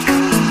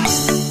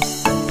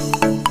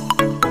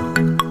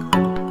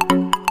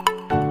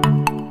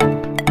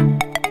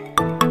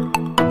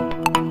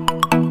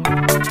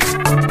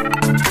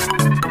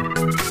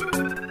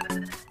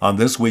On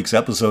this week's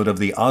episode of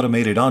The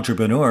Automated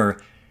Entrepreneur,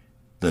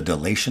 the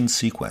Delation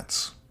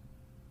Sequence.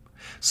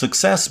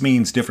 Success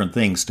means different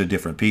things to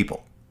different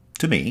people.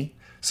 To me,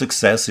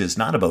 success is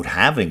not about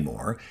having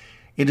more.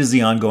 It is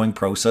the ongoing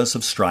process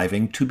of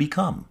striving to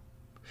become.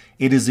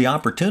 It is the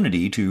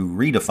opportunity to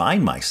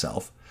redefine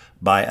myself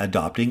by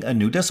adopting a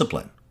new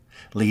discipline,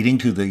 leading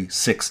to the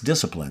 6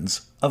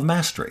 disciplines of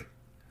mastery,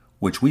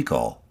 which we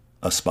call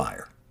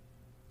Aspire.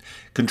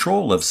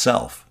 Control of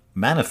self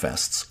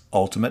manifests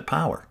ultimate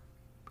power.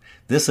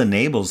 This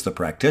enables the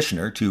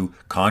practitioner to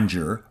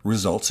conjure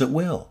results at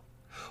will,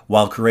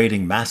 while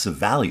creating massive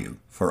value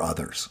for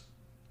others.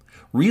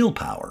 Real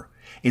power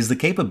is the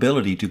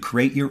capability to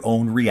create your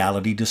own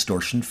reality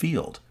distortion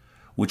field,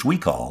 which we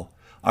call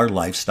our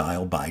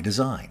lifestyle by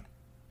design.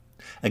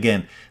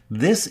 Again,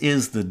 this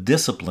is the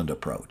disciplined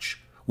approach,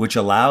 which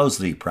allows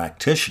the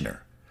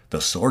practitioner,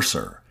 the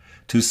sorcerer,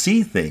 to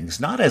see things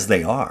not as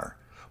they are,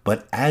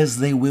 but as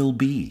they will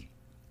be,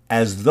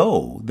 as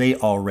though they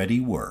already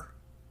were.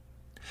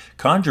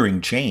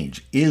 Conjuring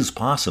change is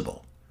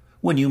possible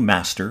when you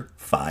master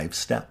 5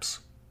 steps.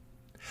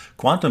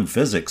 Quantum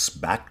physics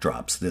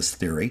backdrops this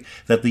theory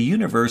that the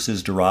universe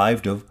is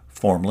derived of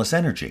formless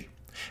energy,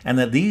 and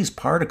that these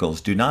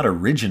particles do not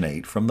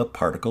originate from the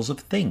particles of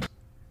things.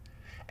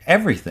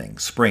 Everything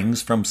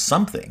springs from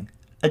something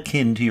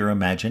akin to your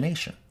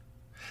imagination.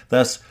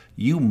 Thus,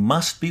 you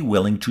must be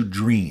willing to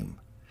dream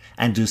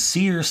and to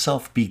see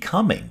yourself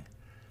becoming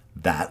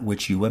that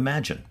which you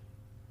imagine.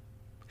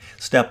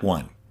 Step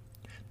 1.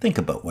 Think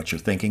about what you're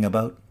thinking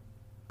about.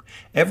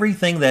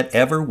 Everything that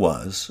ever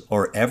was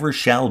or ever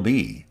shall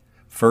be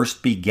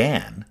first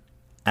began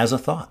as a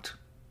thought.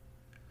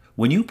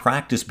 When you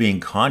practice being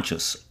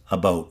conscious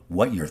about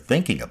what you're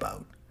thinking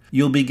about,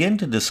 you'll begin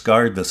to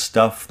discard the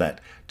stuff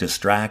that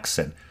distracts,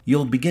 and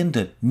you'll begin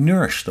to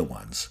nourish the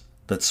ones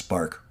that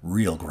spark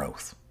real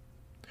growth.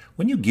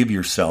 When you give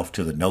yourself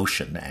to the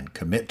notion and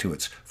commit to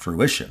its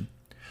fruition,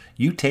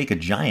 you take a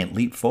giant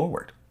leap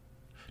forward.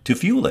 To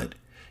fuel it,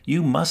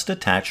 you must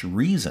attach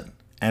reason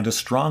and a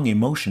strong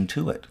emotion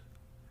to it.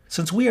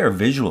 Since we are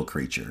visual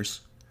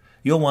creatures,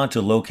 you'll want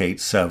to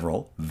locate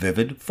several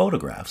vivid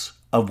photographs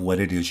of what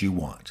it is you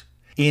want,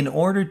 in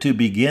order to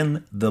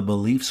begin the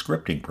belief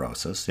scripting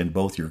process in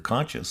both your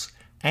conscious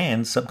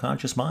and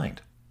subconscious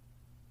mind.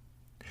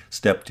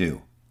 Step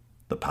 2.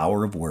 The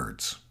power of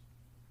words.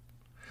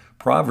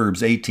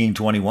 Proverbs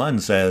 18:21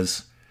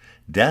 says,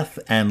 "Death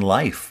and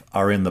life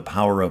are in the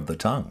power of the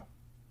tongue."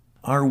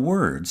 Our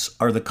words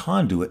are the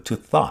conduit to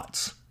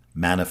thoughts,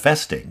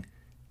 manifesting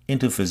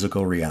into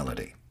physical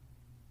reality.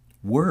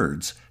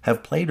 Words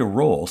have played a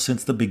role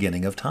since the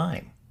beginning of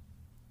time.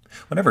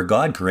 Whenever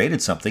God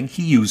created something,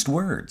 He used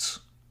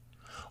words.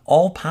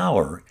 All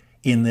power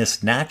in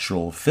this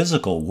natural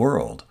physical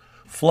world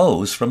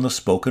flows from the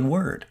spoken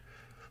word.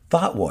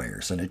 Thought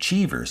warriors and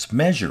achievers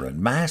measure and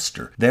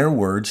master their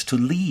words to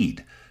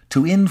lead,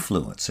 to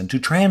influence, and to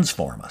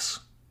transform us.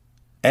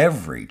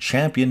 Every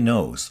champion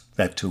knows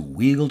that to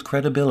wield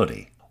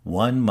credibility,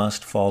 one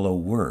must follow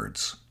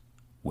words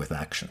with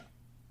action.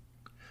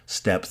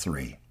 Step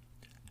 3.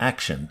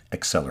 Action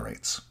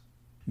accelerates.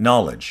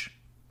 Knowledge,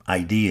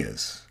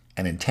 ideas,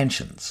 and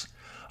intentions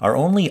are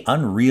only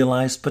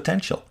unrealized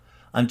potential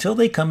until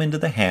they come into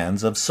the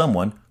hands of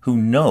someone who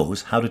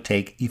knows how to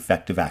take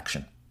effective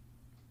action.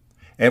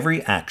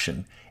 Every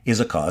action is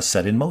a cause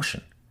set in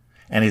motion,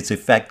 and its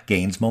effect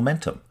gains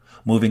momentum,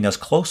 moving us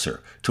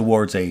closer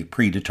towards a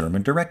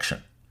predetermined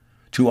direction,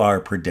 to our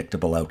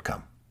predictable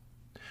outcome.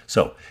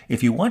 So,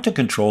 if you want to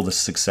control the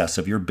success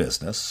of your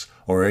business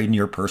or in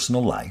your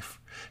personal life,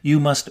 you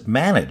must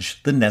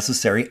manage the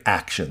necessary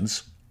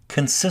actions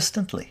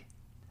consistently.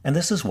 And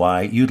this is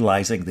why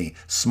utilizing the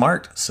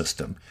SMART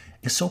system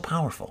is so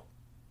powerful.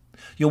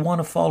 You'll want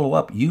to follow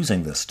up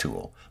using this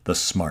tool, the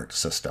SMART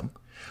system,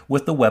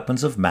 with the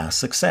weapons of mass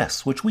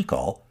success, which we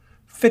call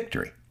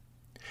victory.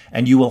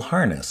 And you will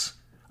harness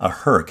a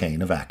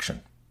hurricane of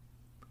action.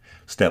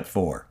 Step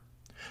 4.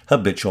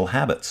 Habitual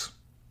habits.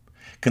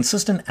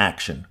 Consistent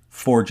action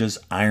forges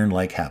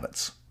iron-like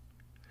habits.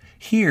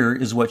 Here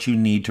is what you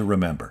need to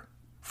remember.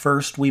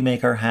 First, we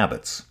make our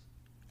habits,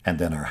 and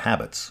then our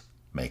habits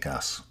make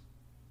us.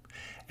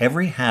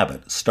 Every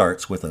habit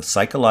starts with a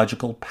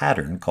psychological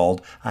pattern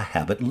called a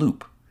habit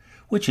loop,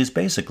 which is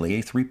basically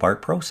a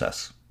 3-part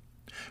process.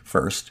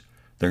 First,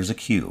 there's a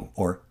cue,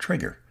 or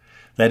trigger,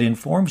 that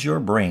informs your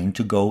brain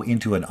to go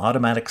into an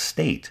automatic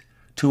state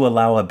to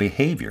allow a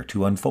behavior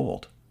to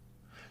unfold.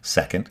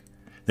 Second,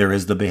 there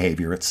is the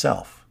behavior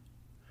itself.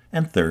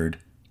 And third,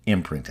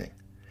 imprinting.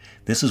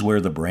 This is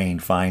where the brain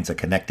finds a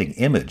connecting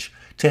image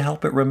to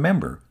help it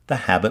remember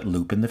the habit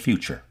loop in the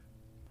future.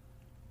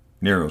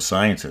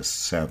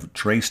 Neuroscientists have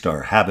traced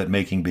our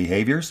habit-making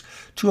behaviors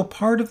to a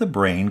part of the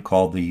brain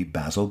called the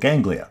basal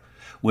ganglia,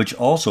 which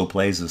also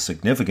plays a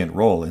significant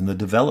role in the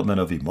development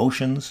of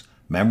emotions,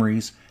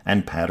 memories,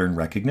 and pattern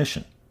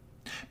recognition.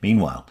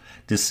 Meanwhile,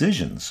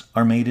 decisions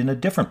are made in a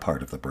different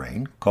part of the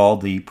brain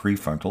called the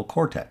prefrontal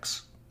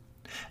cortex.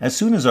 As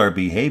soon as our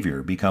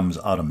behavior becomes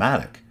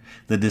automatic,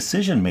 the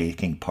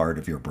decision-making part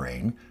of your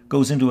brain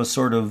goes into a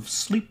sort of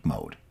sleep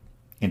mode.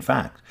 In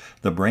fact,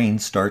 the brain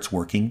starts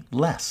working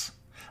less,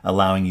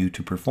 allowing you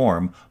to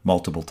perform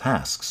multiple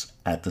tasks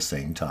at the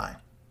same time.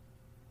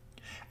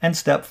 And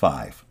step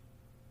 5,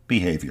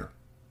 behavior.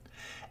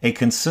 A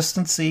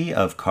consistency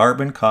of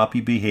carbon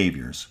copy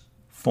behaviors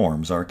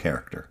forms our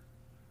character.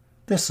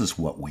 This is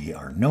what we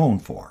are known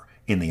for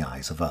in the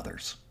eyes of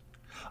others.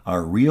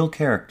 Our real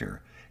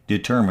character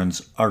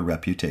determines our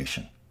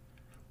reputation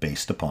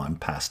based upon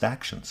past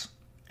actions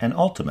and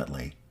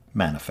ultimately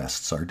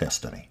manifests our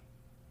destiny.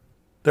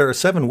 There are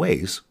 7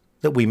 ways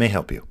that we may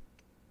help you.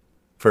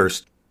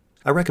 First,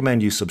 I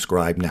recommend you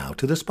subscribe now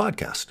to this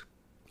podcast,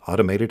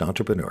 Automated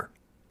Entrepreneur,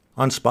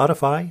 on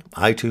Spotify,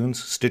 iTunes,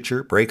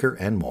 Stitcher, Breaker,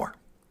 and more.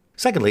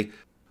 Secondly,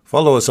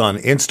 follow us on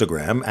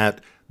Instagram at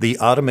The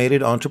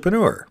Automated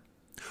Entrepreneur,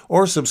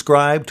 or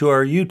subscribe to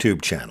our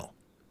YouTube channel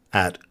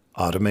at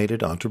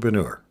Automated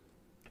Entrepreneur.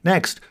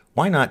 Next,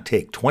 why not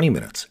take 20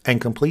 minutes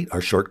and complete our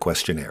short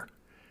questionnaire?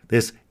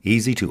 This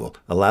easy tool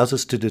allows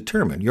us to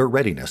determine your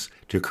readiness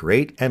to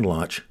create and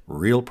launch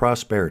real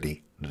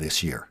prosperity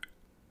this year.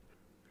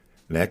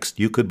 Next,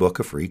 you could book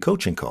a free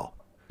coaching call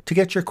to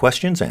get your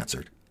questions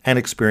answered and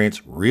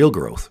experience real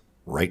growth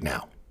right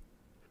now.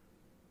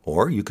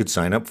 Or you could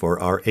sign up for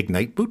our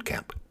Ignite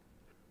Bootcamp,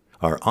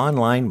 our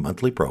online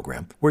monthly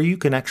program where you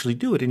can actually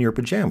do it in your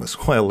pajamas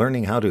while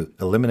learning how to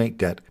eliminate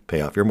debt,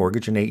 pay off your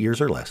mortgage in 8 years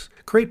or less,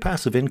 create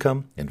passive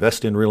income,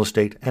 invest in real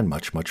estate, and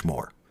much, much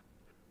more.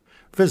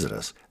 Visit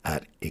us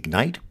at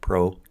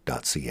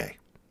ignitepro.ca.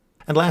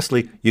 And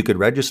lastly, you could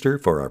register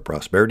for our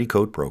Prosperity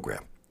Code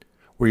program,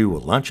 where you will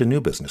launch a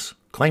new business,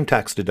 claim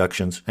tax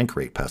deductions, and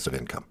create passive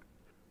income.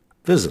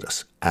 Visit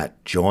us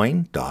at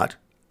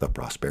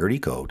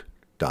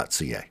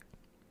join.theprosperitycode.ca.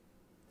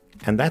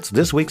 And that's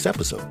this week's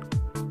episode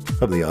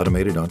of The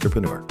Automated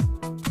Entrepreneur.